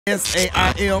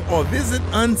SAIL or visit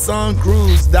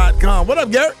unsungcruise.com. What up,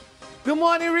 Garrett? Good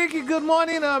morning, Ricky. Good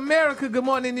morning, America. Good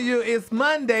morning to you. It's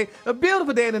Monday, a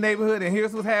beautiful day in the neighborhood, and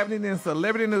here's what's happening in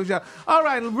celebrity news, y'all. All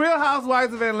right, Real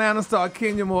Housewives of Atlanta star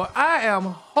Kenya Moore. I am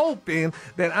hoping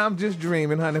that I'm just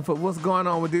dreaming, honey, for what's going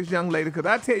on with this young lady, because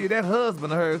I tell you, that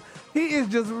husband of hers, he is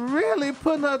just really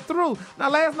putting her through.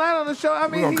 Now, last night on the show, I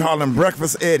mean, we're going to call him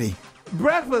Breakfast Eddie.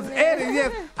 Breakfast Eddie,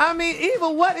 yes. I mean, Eva,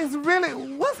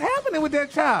 what's happening with that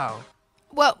child?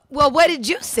 Well, what did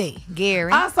you see,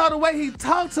 Gary? I saw the way he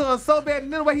talked to her so bad,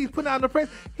 and then the way he's putting out in the press.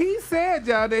 He said,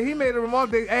 y'all, that he made a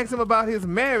remark. They asked him about his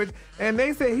marriage, and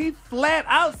they said he flat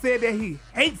out said that he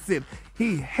hates it.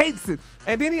 He hates it.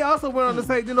 And then he also went on to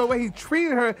say, you know, when he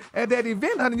treated her at that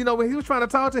event, honey, you know, when he was trying to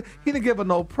talk to her, he didn't give her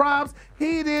no props.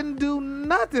 He didn't do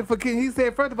nothing for Kenya. He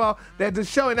said, first of all, that the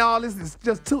show and all this is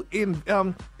just too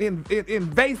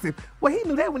invasive. Well, he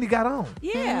knew that when he got on.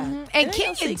 Yeah. Mm-hmm. And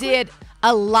Kenya did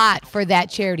a lot for that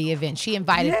charity event. She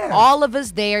invited all of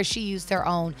us there. She used her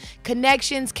own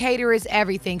connections, caterers,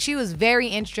 everything. She was very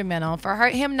instrumental. For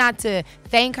him not to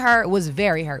thank her was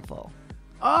very hurtful.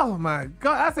 Oh, my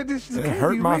God. I said this it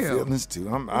hurt my feelings, too.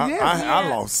 I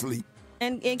lost sleep.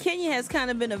 And Kenya has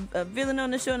kind of been a villain on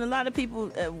the show, and a lot of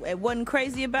people wasn't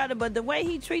crazy about it, but the way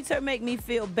he treats her make me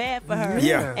feel bad for her.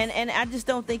 Yeah. And I just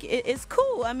don't think it's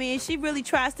cool. I mean, she really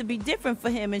tries to be different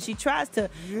for him, and she tries to,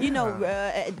 you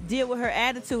know, deal with her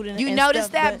attitude. And you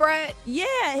noticed that, Brett? Yeah,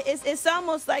 it's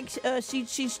almost like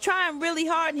she's trying really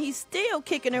hard, and he's still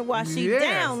kicking her while she's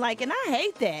down. Like, and I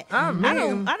hate that. I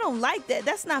mean, I don't like that.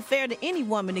 That's not fair to any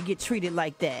woman to get treated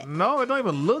like that. No, it don't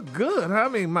even look good. I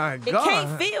mean, my God. It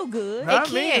can't feel good. It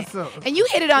can't. And you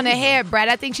hit it on the head, Brad.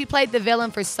 I think she played the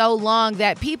villain for so long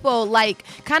that people like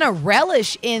kind of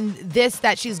relish in this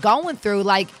that she's going through,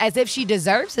 like as if she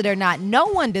deserves it or not. No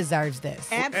one deserves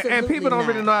this. Absolutely. And people don't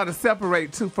really know how to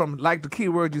separate too from like the key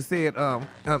word you said,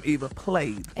 Eva,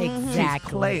 played. Exactly. She's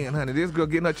playing, honey. This girl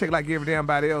getting her check like every damn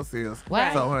body else is.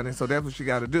 Right. So, honey, so that's what she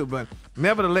got to do. But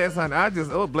nevertheless, honey, I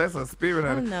just bless her spirit,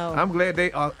 honey. Oh, no. I'm glad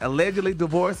they are allegedly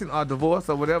divorcing or divorced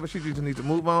or whatever. She just needs to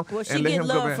move on. Well, she and let get him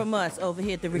go love back. from us over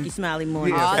here at the Ricky Smiley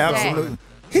Morning. Yes, absolutely.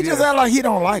 He just act like he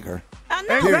don't like her. I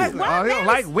know. Exactly. Oh, he don't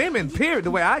like women, period,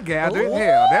 the way I gather it.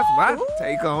 Hell, that's my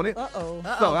take on it. So,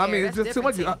 I mean, it's just too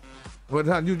much.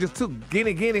 Well, you just too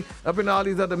guinea up in all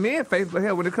these other men's face, but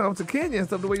hell, when it comes to Kenya and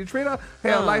stuff, the way you treat her,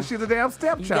 hell, like she's a damn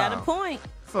stepchild. You got a point.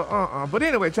 So, But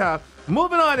anyway, child,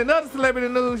 moving on, another celebrity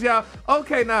news, y'all.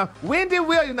 Okay, now, Wendy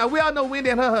Williams. Now, we all know Wendy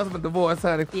and her husband divorced,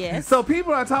 honey. Yes. So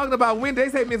people are talking about Wendy. They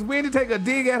say Miss Wendy take a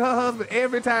dig at her husband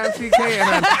every time she can,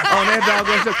 honey, on that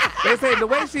doggone show. They say the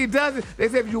way she does it, they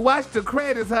say if you watch the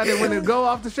credits, honey, when it go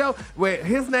off the show, where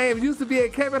his name used to be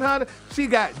at Kevin Hunter, she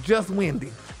got just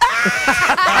Wendy.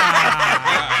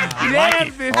 Yes,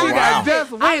 she got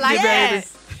just Wendy,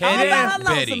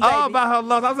 baby. All about her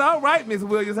loss. I was all right, Miss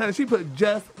Williams, honey. She put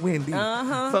just Wendy.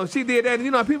 So she did that. And, you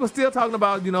know, people still talking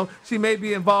about, you know, she may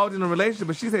be involved in a relationship,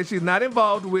 but she said she's not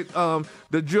involved with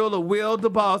the jeweler Will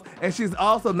DeBoss, and she's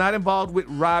also not involved with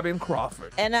Robin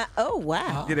Crawford. And oh,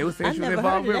 wow. Yeah, they were saying she was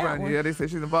involved with Robin. Yeah, they said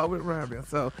she's involved with Robin.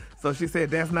 So she said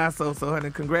that's not so. So,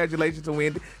 honey, congratulations to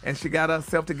Wendy, and she got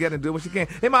herself together and do what she can.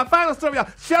 In my final story, y'all,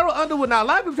 Cheryl Underwood. Now, a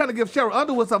lot of people trying to give Cheryl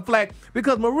Underwood some flack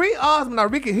because Marie Osmond, now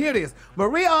Ricky, hear this.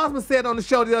 Marie Osmond said on the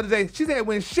show the other day, she said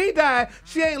when she died,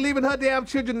 she ain't leaving her damn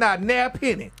children not near a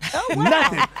penny. Oh, wow.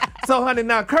 Nothing. So, honey,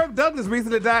 now Kirk Douglas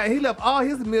recently died, and he left all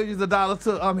his millions of dollars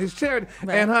to his charity.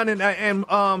 Right. And, honey,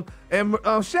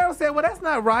 Cheryl said, well, that's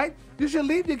not right. You should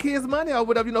leave your kids money or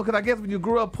whatever, you know, because I guess when you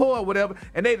grew up poor or whatever,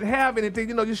 and they didn't have anything,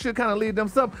 you know, you should kind of leave them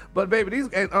something. But, baby,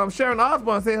 Sharon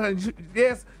Osbourne said, honey,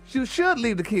 yes, you should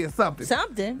leave the kids something.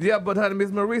 Something? Yeah, but, honey,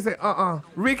 Miss Marie said,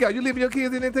 Ricky, are you leaving your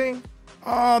kids anything?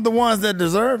 The ones that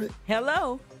deserve it.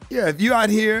 Hello. Yeah, if you out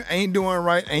here ain't doing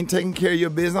right, ain't taking care of your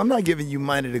business, I'm not giving you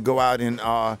money to go out and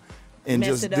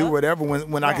just do whatever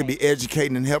when I could be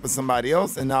educating and helping somebody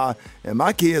else. And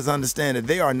my kids understand that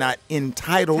they are not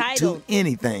entitled to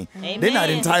anything. Amen. They're not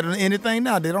entitled to anything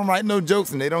now. They don't write no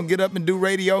jokes and they don't get up and do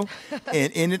radio.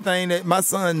 And anything that my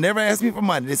son never asked me for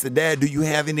money. They said, Dad, do you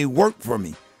have any work for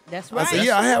me? That's right. I said,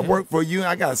 yeah, I have work for you.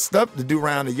 I got stuff to do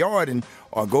around the yard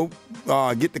or go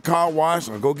get the car washed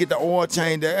or go get the oil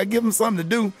changed. I give them something to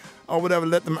do or whatever,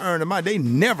 let them earn the money. They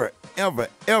never, ever,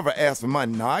 ever ask for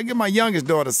money. Now, I give my youngest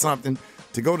daughter something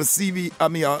to go to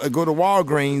go to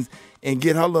Walgreens and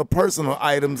get her little personal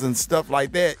items and stuff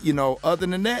like that. You know, other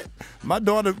than that, my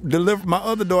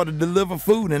other daughter deliver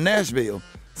food in Nashville.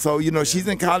 So, you know, she's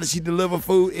in college, she deliver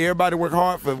food. Everybody work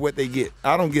hard for what they get.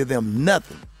 I don't give them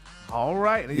nothing. All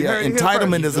right. Yeah,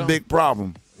 entitlement is a big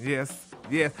problem. Yes.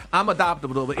 Yes, I'm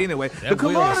adoptable, but anyway. That The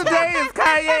kimono will- today is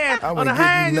cayenne. I On wouldn't the give you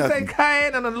high end, you say nothing.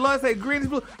 cayenne, and on the low end, say greenish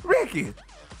blue. Ricky,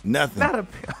 Nothing. not a...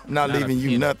 Not Not a leaving you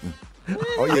penny. nothing.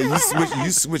 Oh yeah,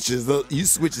 you switches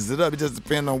it up. It just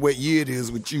depends on what year it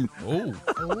is with you. Ooh.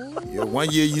 Yeah, one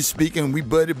year you speaking, we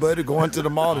buddy going to the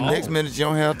mall. The next minute you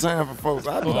don't have time for folks.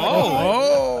 I be like,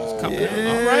 Oh.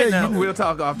 yeah, All right now. We'll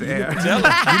talk off the air.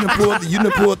 you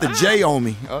done pulled the J on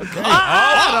me. Okay.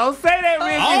 Don't say that,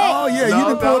 Ricky. Oh yeah, you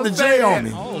done pulled the don't say J on that.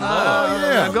 me. Oh, Lord. Oh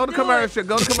yeah. Go to commercial.